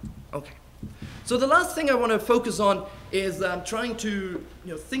going on. Okay. So the last thing I want to focus on is trying to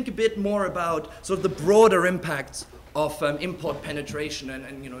think a bit more about sort of the broader impacts of import penetration and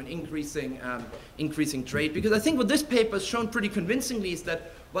an increasing trade. Because I think what this paper has shown pretty convincingly is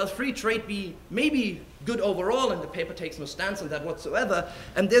that while free trade may be good overall, and the paper takes no stance on that whatsoever,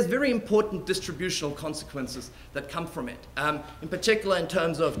 and there's very important distributional consequences that come from it, in particular in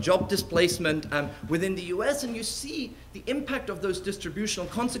terms of job displacement within the US, and you see the impact of those distributional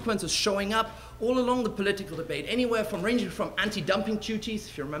consequences showing up all along the political debate, ranging from anti-dumping duties,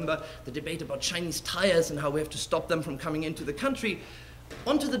 if you remember the debate about Chinese tires and how we have to stop them from coming into the country,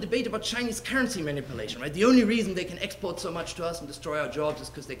 onto the debate about Chinese currency manipulation, right? The only reason they can export so much to us and destroy our jobs is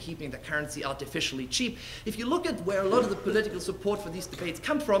because they're keeping the currency artificially cheap. If you look at where a lot of the political support for these debates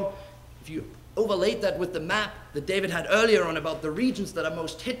come from, if you overlaid that with the map that David had earlier on about the regions that are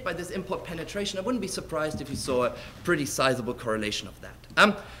most hit by this import penetration, I wouldn't be surprised if you saw a pretty sizable correlation of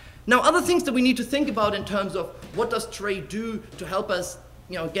that. Now, other things that we need to think about in terms of what does trade do to help us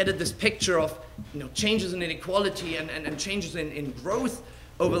get at this picture of changes in inequality and changes in growth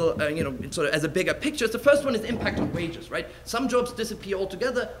over sort of as a bigger picture. So the first one is impact on wages, right? Some jobs disappear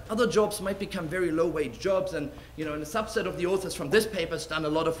altogether, other jobs might become very low wage jobs, and and a subset of the authors from this paper has done a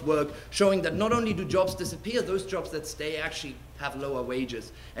lot of work showing that not only do jobs disappear, those jobs that stay actually have lower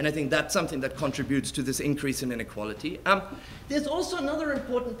wages. And I think that's something that contributes to this increase in inequality. There's also another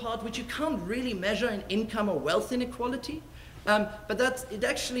important part which you can't really measure in income or wealth inequality. But it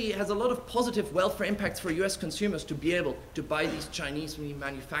actually has a lot of positive welfare impacts for US consumers to be able to buy these Chinese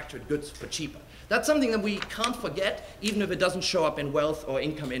manufactured goods for cheaper. That's something that we can't forget, even if it doesn't show up in wealth or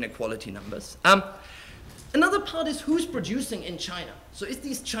income inequality numbers. Another part is who's producing in China. So is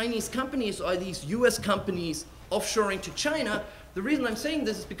these Chinese companies or are these US companies offshoring to China? The reason I'm saying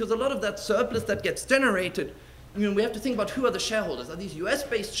this is because a lot of that surplus that gets generated, we have to think about who are the shareholders. Are these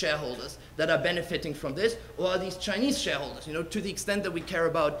US-based shareholders that are benefiting from this, or are these Chinese shareholders? To the extent that we care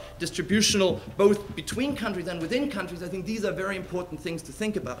about distributional, both between countries and within countries, I think these are very important things to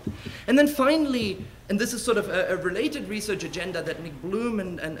think about. And then finally, and this is sort of a related research agenda that Nick Bloom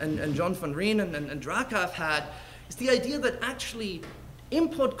and John van Rijn and Draka have had, is the idea that actually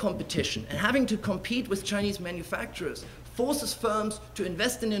import competition and having to compete with Chinese manufacturers forces firms to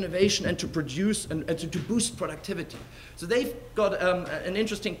invest in innovation and to produce and to boost productivity. So they've got an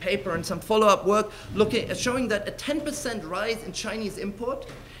interesting paper and some follow-up work showing that a 10% rise in Chinese import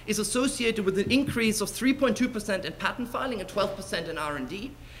is associated with an increase of 3.2% in patent filing and 12% in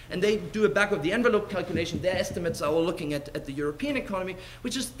R&D. And they do a back-of-the-envelope calculation. Their estimates are all looking at the European economy,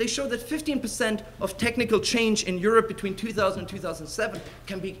 which is they show that 15% of technical change in Europe between 2000 and 2007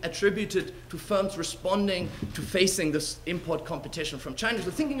 can be attributed to firms responding to facing this import competition from China. So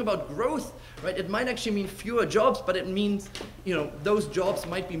thinking about growth, right, it might actually mean fewer jobs, but it means, you know, those jobs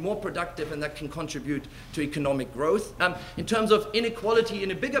might be more productive and that can contribute to economic growth. In terms of inequality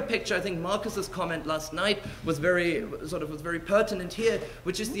in a bigger picture, I think Marcus's comment last night was very pertinent here,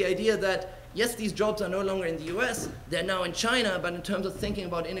 which is the idea that yes, these jobs are no longer in the US, they're now in China, but in terms of thinking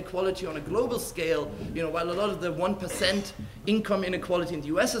about inequality on a global scale, you know, while a lot of the 1% income inequality in the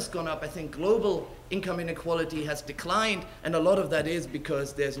US has gone up, I think global income inequality has declined, and a lot of that is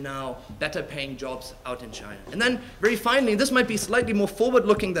because there's now better paying jobs out in China. And then very finally, this might be slightly more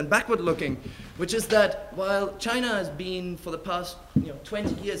forward-looking than backward-looking, which is that while China has been for the past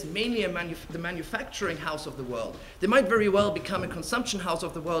 20 years mainly the manufacturing house of the world, they might very well become a consumption house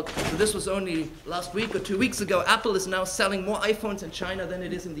of the world. So this was only last week or 2 weeks ago. Apple is now selling more iPhones in China than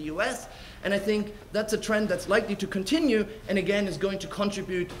it is in the US. And I think that's a trend that's likely to continue, and again is going to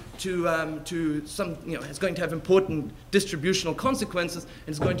contribute to some, it's going to have important distributional consequences, and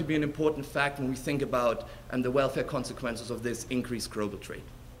it's going to be an important fact when we think about the welfare consequences of this increased global trade.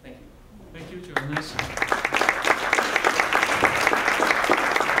 Thank you. Thank you, Jonas.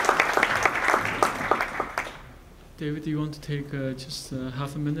 David, do you want to take just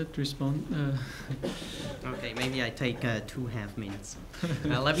half a minute to respond? Okay, maybe I take 2.5 minutes.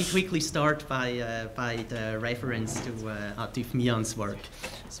 Let me quickly start by the reference to Atif Mian's work.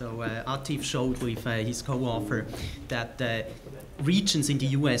 So Atif showed with his co-author that regions in the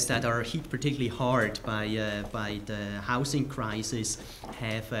US that are hit particularly hard by the housing crisis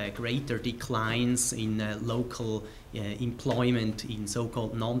have greater declines in local employment in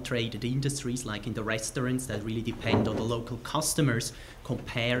so-called non-traded industries, like in the restaurants that really depend on the local customers,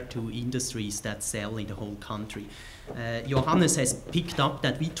 compared to industries that sell in the whole country. Johannes has picked up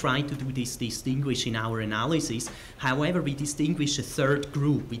that we try to do this distinguish in our analysis. However, we distinguish a third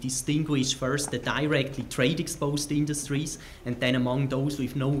group. We distinguish first the directly trade-exposed industries, and then among those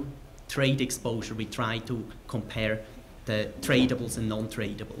with no trade exposure, we try to compare the tradables and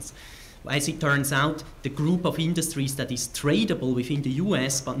non-tradables. As it turns out, the group of industries that is tradable within the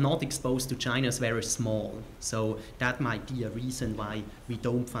US but not exposed to China is very small. So that might be a reason why we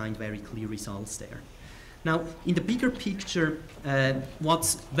don't find very clear results there. Now, in the bigger picture,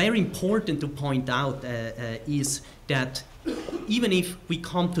 what's very important to point out is that even if we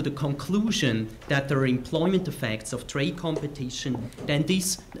come to the conclusion that there are employment effects of trade competition, then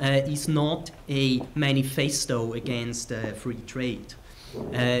this is not a manifesto against free trade.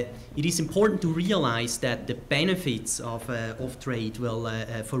 It is important to realize that the benefits of trade will,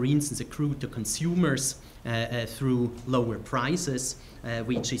 for instance, accrue to consumers through lower prices,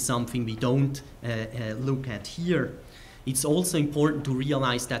 which is something we don't look at here. It's also important to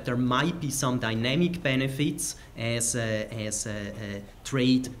realize that there might be some dynamic benefits as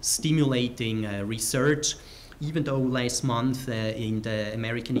trade stimulating research. Even though last month in the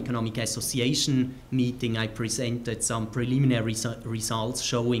American Economic Association meeting I presented some preliminary results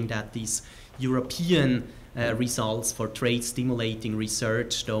showing that these European results for trade stimulating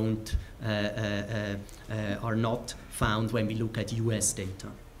research are not found when we look at US data.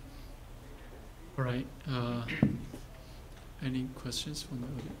 All right. Any questions from the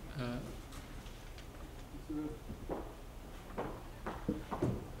audience?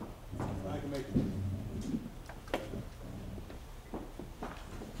 I can make it.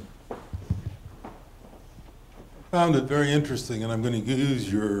 Found it very interesting, and I'm going to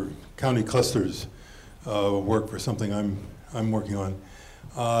use your county clusters work for something I'm working on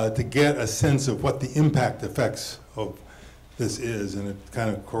to get a sense of what the impact effects of this is, and it kind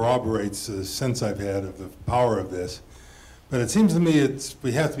of corroborates the sense I've had of the power of this. But it seems to me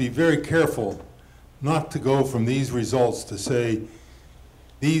we have to be very careful not to go from these results to say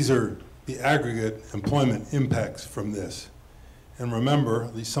these are the aggregate employment impacts from this. And remember,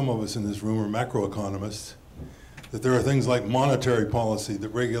 at least some of us in this room are macroeconomists, that there are things like monetary policy that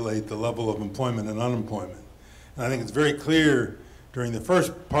regulate the level of employment and unemployment. And I think it's very clear during the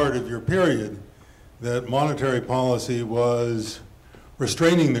first part of your period that monetary policy was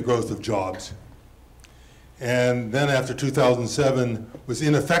restraining the growth of jobs. And then after 2007 was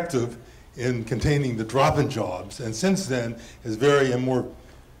ineffective in containing the drop in jobs, and since then has very and more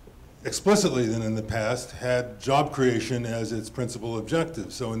explicitly than in the past had job creation as its principal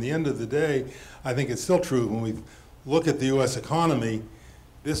objective. So in the end of the day, I think it's still true when we look at the US economy,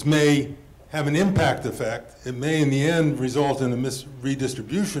 this may have an impact effect. It may in the end result in a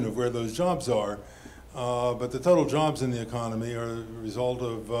redistribution of where those jobs are, but the total jobs in the economy are a result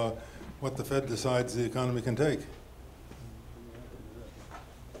of what the Fed decides the economy can take.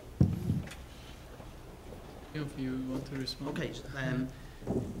 If you want to respond. Okay.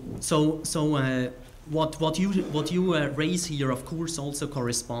 What you raise here, of course, also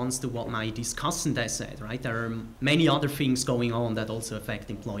corresponds to what my discussant has said, right? There are many other things going on that also affect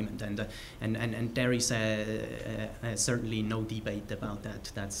employment, and there is certainly no debate about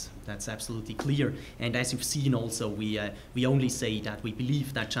that. That's absolutely clear. And as you've seen, also we only say that we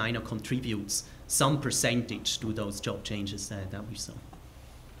believe that China contributes some percentage to those job changes that we saw.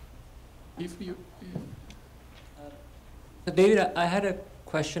 If you. So David, I had a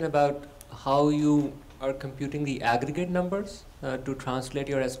question about how you are computing the aggregate numbers to translate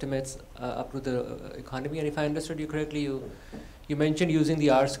your estimates up to the economy. And if I understood you correctly, you mentioned using the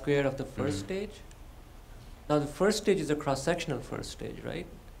R square of the first stage. Now the first stage is a cross-sectional first stage, right?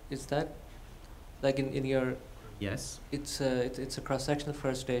 Is that like in your? Yes. It's a cross-sectional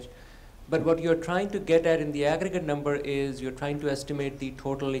first stage. But what you're trying to get at in the aggregate number is you're trying to estimate the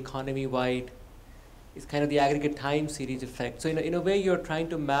total economy-wide. It's kind of the aggregate time series effect. So in a way, you're trying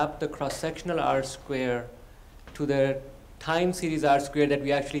to map the cross-sectional R square to the time series R square that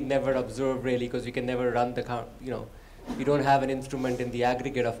we actually never observe really, because you can never run the count. You don't have an instrument in the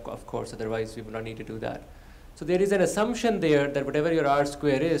aggregate, of course. Otherwise, we would not need to do that. So there is an assumption there that whatever your R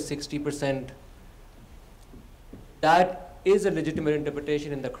square is, 60%. That is a legitimate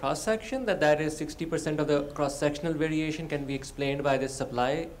interpretation in the cross-section. That is 60% of the cross-sectional variation can be explained by this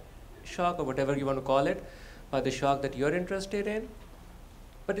supply shock, or whatever you want to call it, by the shock that you're interested in.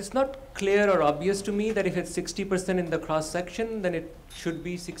 But it's not clear or obvious to me that if it's 60% in the cross-section, then it should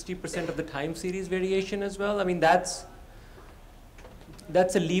be 60% of the time series variation as well. I mean, that's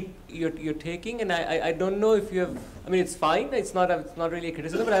a leap you're taking, and I don't know if you have. I mean, it's fine. It's not really a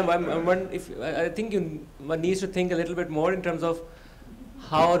criticism, but I'm wondering if I think one needs to think a little bit more in terms of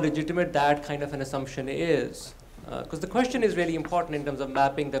how legitimate that kind of an assumption is. Because the question is really important in terms of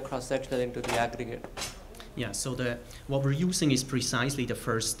mapping the cross-sectional into the aggregate. Yeah, so what we're using is precisely the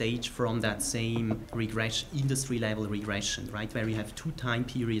first stage from that same industry-level regression, right, where we have 2 time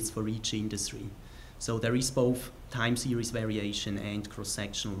periods for each industry. So there is both time series variation and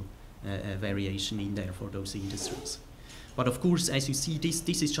cross-sectional variation in there for those industries. But of course, as you see,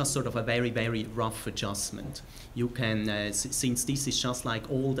 this is just sort of a very, very rough adjustment. You can, since this is just like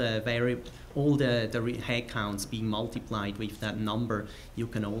all the headcounts being multiplied with that number, you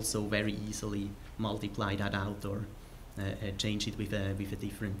can also very easily multiply that out or change it with a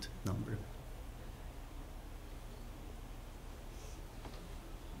different number.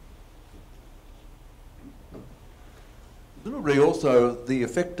 Presumably also the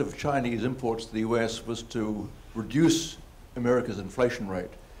effect of Chinese imports to the US was to reduce America's inflation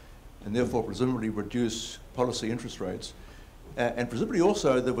rate and therefore presumably reduce policy interest rates. And presumably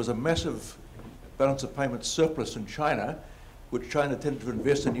also there was a massive balance of payments surplus in China, which China tended to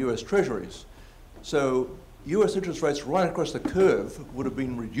invest in US treasuries. So US interest rates right across the curve would have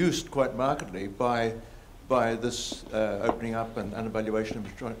been reduced quite markedly by this opening up and undervaluation of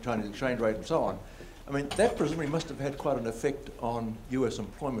the Chinese exchange rate and so on. I mean, that presumably must have had quite an effect on US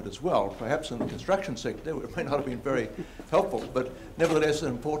employment as well. Perhaps in the construction sector, it may not have been very helpful, but nevertheless an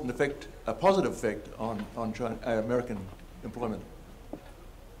important effect, a positive effect on American employment.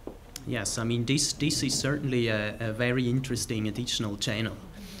 Yes, I mean, this is certainly a very interesting additional channel.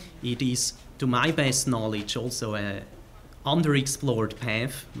 It is, to my best knowledge, also an underexplored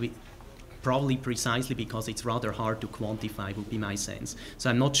path, probably precisely because it's rather hard to quantify, would be my sense. So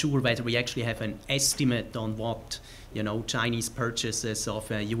I'm not sure whether we actually have an estimate on what, Chinese purchases of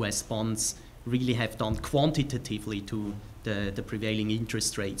US bonds really have done quantitatively to the prevailing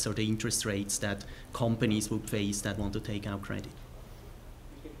interest rates, or the interest rates that companies would face that want to take out credit.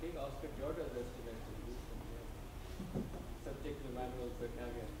 You can take Oscar Jordan's estimates and use them here. Subject to the manual, so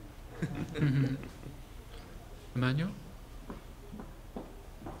caveat. Emmanuel?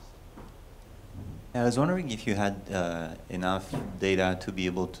 I was wondering if you had enough data to be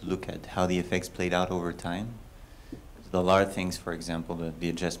able to look at how the effects played out over time. There are a lot of things, for example, the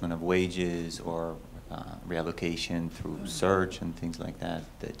adjustment of wages or reallocation through search and things like that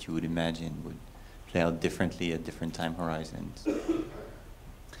you would imagine would play out differently at different time horizons.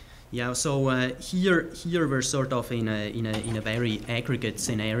 Yeah, so here we're sort of in a very aggregate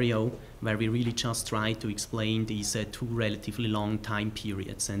scenario where we really just try to explain these two relatively long time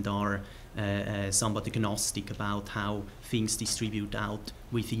periods and are somewhat agnostic about how things distribute out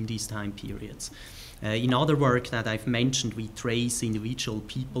within these time periods. In other work that I've mentioned, we trace individual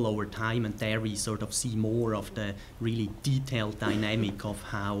people over time, and there we sort of see more of the really detailed dynamic of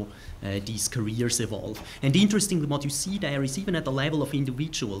how these careers evolve. And interestingly, what you see there is even at the level of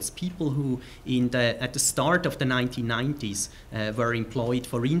individuals, people who at the start of the 1990s were employed,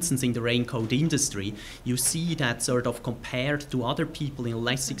 for instance, in the raincoat industry, you see that sort of compared to other people in a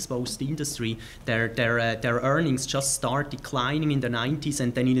less exposed industry, their earnings just start declining in the 90s,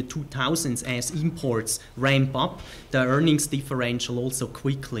 and then in the 2000s as imports ramp up, the earnings differential also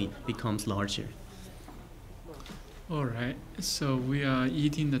quickly becomes larger. All right, so we are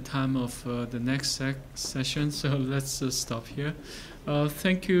eating the time of the next session, so let's stop here.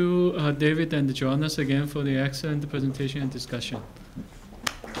 Thank you, David and Jonas, again for the excellent presentation and discussion.